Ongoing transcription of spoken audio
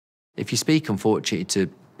If you speak, unfortunately, to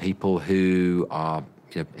people who are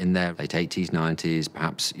in their late 80s, 90s,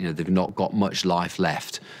 perhaps they've not got much life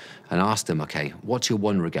left, and ask them, okay, what's your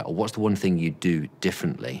one regret, or what's the one thing you do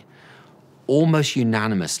differently? Almost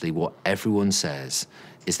unanimously, what everyone says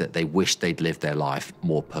is that they wish they'd lived their life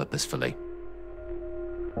more purposefully.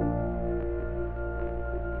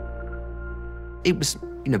 It was,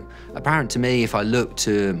 apparent to me, if I looked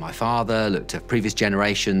to my father, looked to previous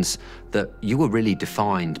generations, that you were really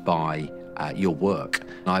defined by your work.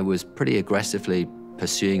 I was pretty aggressively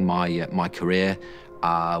pursuing my career,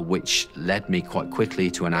 which led me quite quickly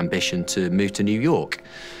to an ambition to move to New York,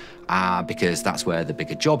 because that's where the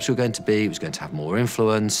bigger jobs were going to be. It was going to have more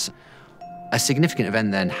influence. A significant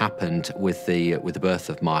event then happened with the birth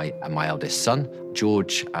of my eldest son.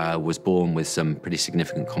 George was born with some pretty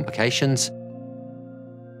significant complications.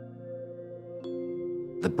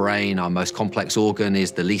 The brain, our most complex organ,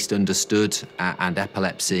 is the least understood, and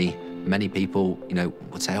epilepsy, many people,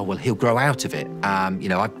 would say, oh, well, he'll grow out of it.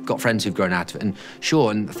 I've got friends who've grown out of it, and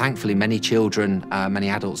sure, and thankfully many children, many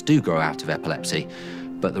adults do grow out of epilepsy,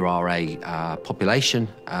 but there are a population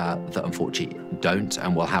that unfortunately don't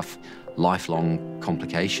and will have lifelong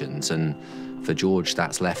complications. And for George,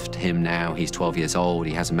 that's left him now. He's 12 years old.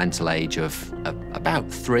 He has a mental age of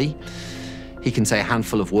about 3. He can say a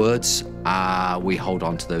handful of words. We hold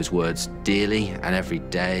on to those words dearly, and every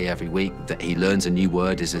day, every week that he learns a new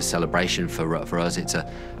word is a celebration for us. It's a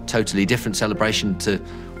totally different celebration to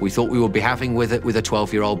we thought we would be having with a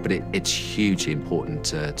 12-year-old, but it's hugely important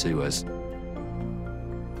to us.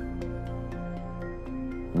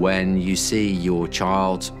 When you see your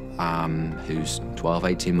child, who's 12,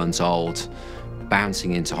 18 months old,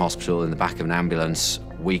 bouncing into hospital in the back of an ambulance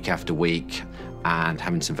week after week, and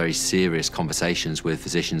having some very serious conversations with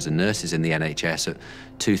physicians and nurses in the NHS at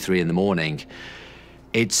 2, 3 in the morning,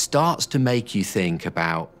 it starts to make you think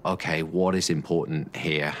about, okay, what is important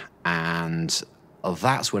here? And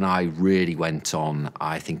that's when I really went on,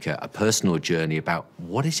 I think, a personal journey about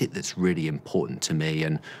what is it that's really important to me,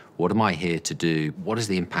 and what am I here to do? What is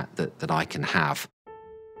the impact that I can have?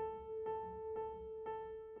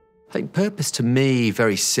 I think purpose to me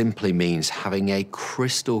very simply means having a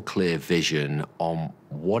crystal clear vision on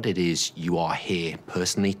what it is you are here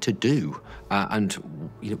personally to do, and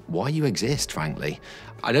why you exist, frankly.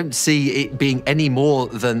 I don't see it being any more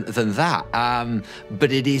than that,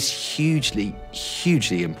 but it is hugely,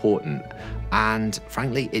 hugely important. And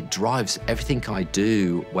frankly, it drives everything I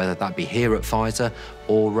do, whether that be here at Pfizer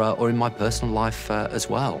or in my personal life as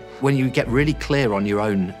well. When you get really clear on your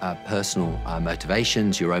own personal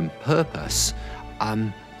motivations, your own purpose,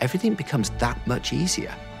 everything becomes that much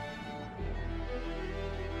easier.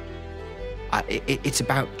 It's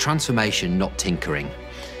about transformation, not tinkering.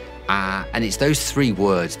 And it's those 3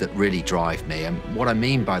 words that really drive me. And what I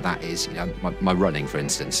mean by that is, my running, for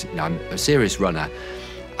instance. I'm a serious runner.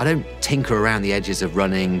 I don't tinker around the edges of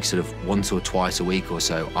running sort of once or twice a week or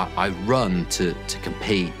so. I run to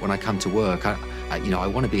compete. When I come to work, I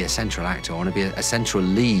want to be a central actor. I want to be a central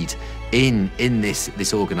lead in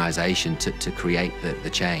this organisation to create the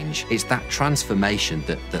change. It's that transformation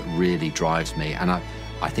that really drives me, and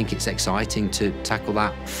I think it's exciting to tackle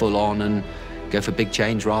that full on and go for big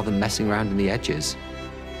change rather than messing around in the edges.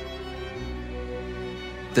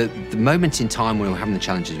 The moment in time when we were having the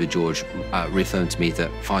challenges with George reaffirmed to me that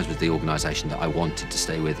Pfizer was the organisation that I wanted to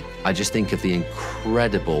stay with. I just think of the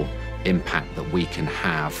incredible impact that we can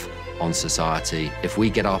have on society. If we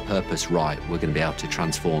get our purpose right, we're going to be able to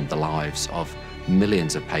transform the lives of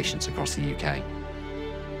millions of patients across the UK.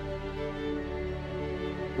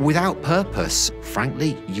 Without purpose,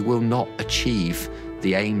 frankly, you will not achieve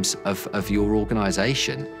the aims of your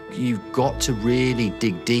organisation. You've got to really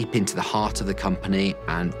dig deep into the heart of the company,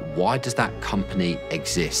 and why does that company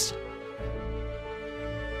exist?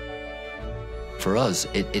 For us,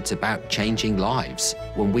 it's about changing lives.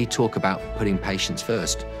 When we talk about putting patients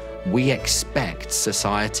first, we expect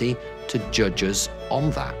society to judge us on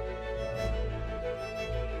that.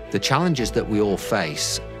 The challenges that we all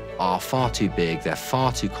face are far too big, they're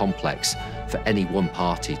far too complex for any one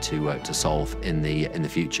party to solve in the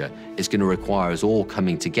future. It's going to require us all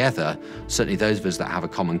coming together, certainly those of us that have a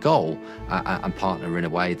common goal, and partner in a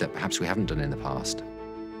way that perhaps we haven't done in the past.